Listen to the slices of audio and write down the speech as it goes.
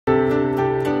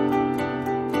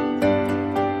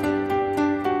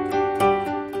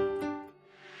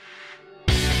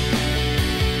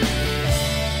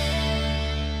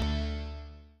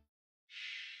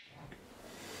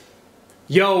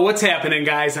Yo, what's happening,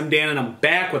 guys? I'm Dan and I'm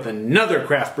back with another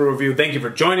craft brew review. Thank you for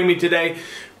joining me today.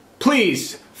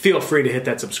 Please feel free to hit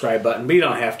that subscribe button, but you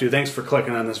don't have to. Thanks for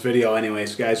clicking on this video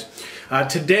anyways, guys.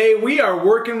 Today we are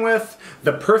working with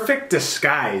the Perfect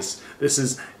Disguise. This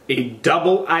is a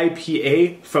double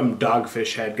IPA from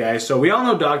Dogfish Head, guys. So we all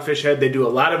know Dogfish Head. They do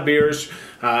a lot of beers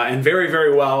and very,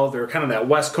 very well. They're kind of that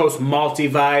West Coast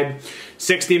malty vibe.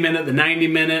 60 minute, the 90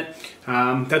 minute.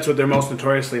 That's what they're most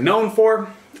notoriously known for.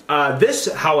 This,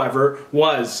 however,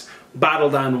 was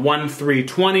bottled on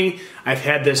 1/3/20. I've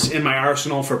had this in my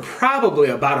arsenal for probably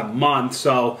about a month,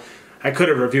 so I could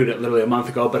have reviewed it literally a month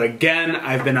ago. But again,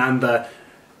 I've been on the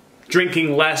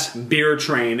drinking less beer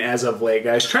train as of late,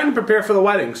 guys. Trying to prepare for the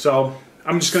wedding, so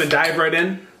I'm just going to dive right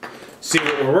in, see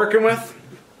what we're working with.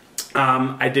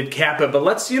 I did cap it, but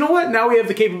let's, you know what? Now we have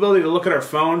the capability to look at our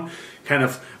phone, kind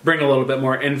of bring a little bit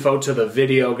more info to the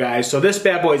video, guys. So this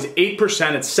bad boy is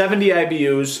 8%. It's 70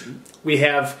 IBUs. We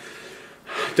have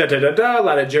a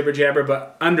lot of jibber jabber,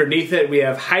 but underneath it we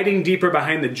have hiding deeper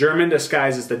behind the German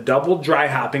disguise is the double dry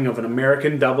hopping of an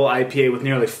American Double IPA with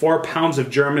nearly 4 pounds of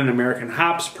German and American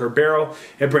hops per barrel.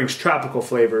 It brings tropical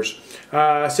flavors,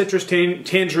 citrus,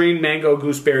 tangerine, mango,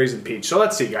 gooseberries, and peach. So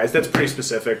let's see, guys. That's pretty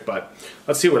specific, but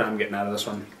let's see what I'm getting out of this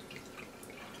one.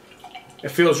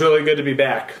 It feels really good to be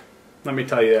back. Let me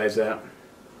tell you guys that.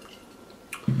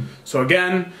 So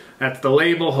again, that's the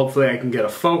label. Hopefully I can get a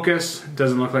focus. It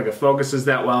doesn't look like it focuses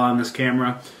that well on this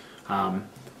camera.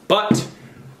 But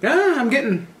yeah, I'm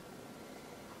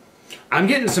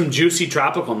getting some juicy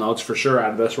tropical notes for sure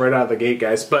out of this, right out of the gate,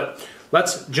 guys. But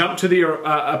let's jump to the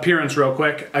appearance real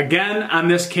quick. Again, on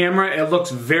this camera, it looks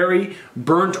very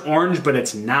burnt orange, but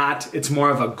it's not. It's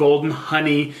more of a golden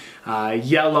honey,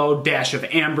 yellow dash of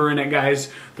amber in it, guys.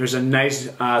 There's a nice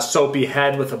soapy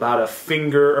head with about a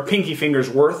finger or pinky finger's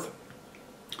worth.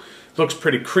 Looks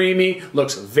pretty creamy,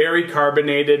 looks very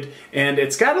carbonated, and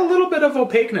it's got a little bit of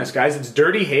opaqueness, guys. It's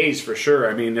dirty haze for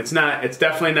sure. I mean, it's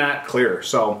definitely not clear.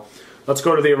 So let's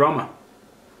go to the aroma.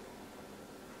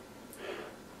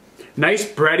 Nice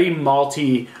bready,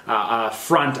 malty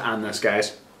front on this,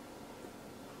 guys.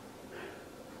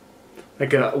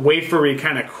 Like a wafery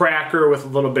kind of cracker with a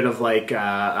little bit of like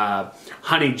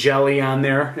honey jelly on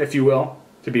there, if you will,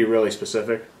 to be really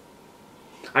specific.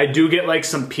 I do get like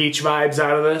some peach vibes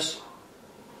out of this.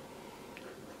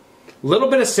 A little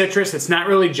bit of citrus. It's not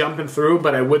really jumping through,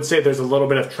 but I would say there's a little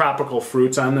bit of tropical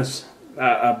fruits on this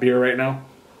beer right now.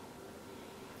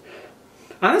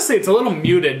 Honestly, it's a little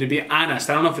muted, to be honest.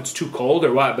 I don't know if it's too cold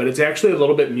or what, but it's actually a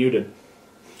little bit muted.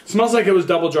 It smells like it was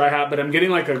double dry hop, but I'm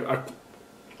getting like a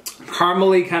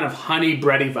caramely kind of honey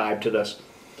bready vibe to this.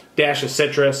 Dash of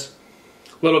citrus,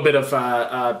 a little bit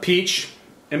of peach,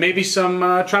 and maybe some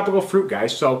tropical fruit,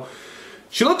 guys. So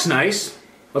she looks nice.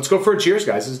 Let's go for a cheers,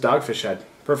 guys. This is Dogfish Head.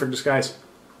 Perfect Disguise.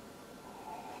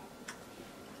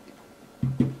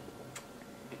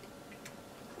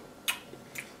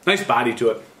 Nice body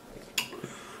to it.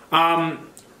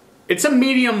 It's a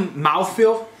medium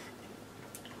mouthfeel.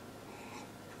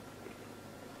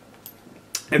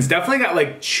 It's definitely got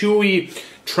like chewy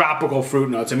tropical fruit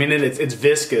notes. I mean, it's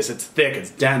viscous, it's thick, it's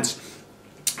dense.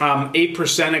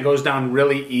 8%, it goes down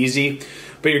really easy,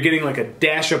 but you're getting like a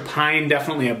dash of pine,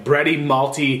 definitely a bready,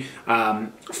 malty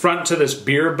front to this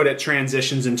beer, but it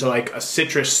transitions into like a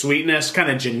citrus sweetness,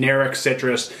 kind of generic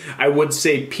citrus. I would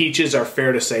say peaches are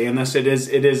fair to say in this. It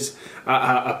is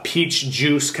a peach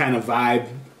juice kind of vibe,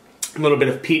 a little bit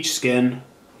of peach skin.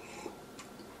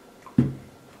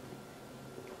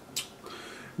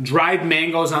 Dried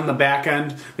mangoes on the back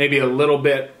end, maybe a little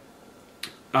bit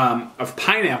of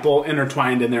pineapple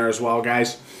intertwined in there as well,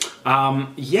 guys.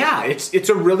 Yeah, it's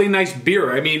a really nice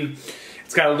beer. I mean,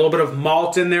 it's got a little bit of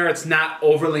malt in there. It's not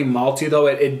overly malty, though.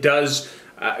 It does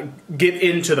get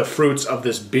into the fruits of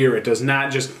this beer. It does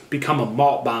not just become a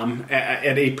malt bomb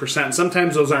at 8%.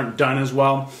 Sometimes those aren't done as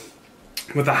well.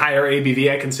 With a higher ABV,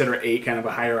 I consider 8 kind of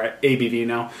a higher ABV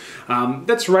now.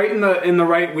 That's right in the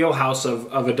right wheelhouse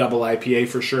of a double IPA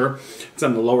for sure. It's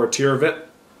on the lower tier of it.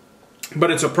 But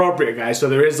it's appropriate, guys. So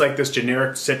there is like this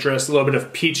generic citrus, a little bit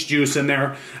of peach juice in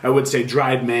there. I would say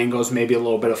dried mangoes, maybe a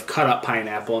little bit of cut up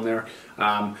pineapple in there.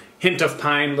 Hint of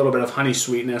pine, a little bit of honey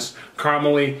sweetness,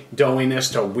 caramely doughiness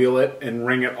to wheel it and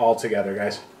ring it all together,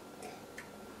 guys.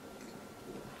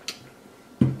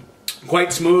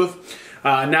 Quite smooth,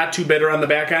 not too bitter on the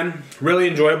back end. Really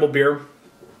enjoyable beer.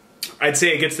 I'd say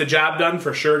it gets the job done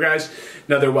for sure, guys.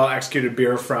 Another well-executed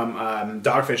beer from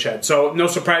Dogfish Head. So no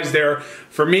surprise there.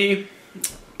 For me,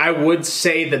 I would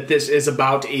say that this is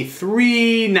about a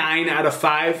 3.9 out of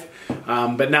 5.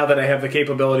 But now that I have the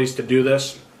capabilities to do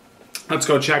this, let's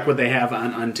go check what they have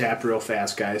on Untappd real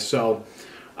fast, guys. So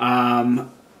I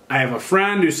have a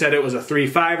friend who said it was a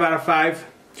 3.5 out of 5.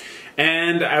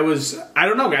 And I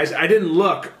don't know, guys, I didn't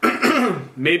look.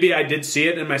 Maybe I did see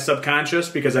it in my subconscious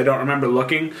because I don't remember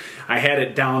looking. I had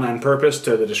it down on purpose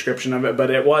to the description of it,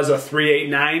 but it was a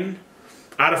 3.89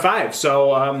 out of 5.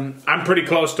 So I'm pretty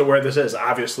close to where this is.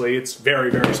 Obviously, it's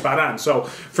very, very spot on. So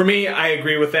for me, I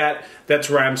agree with that. That's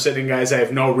where I'm sitting, guys. I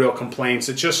have no real complaints.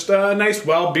 It's just a nice,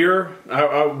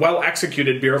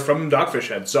 well-executed beer from Dogfish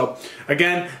Head. So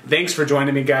again, thanks for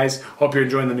joining me, guys. Hope you're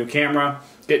enjoying the new camera.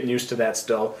 Getting used to that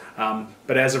still.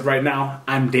 But as of right now,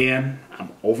 I'm Dan. I'm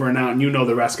over and out, and you know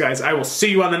the rest, guys. I will see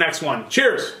you on the next one.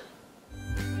 Cheers!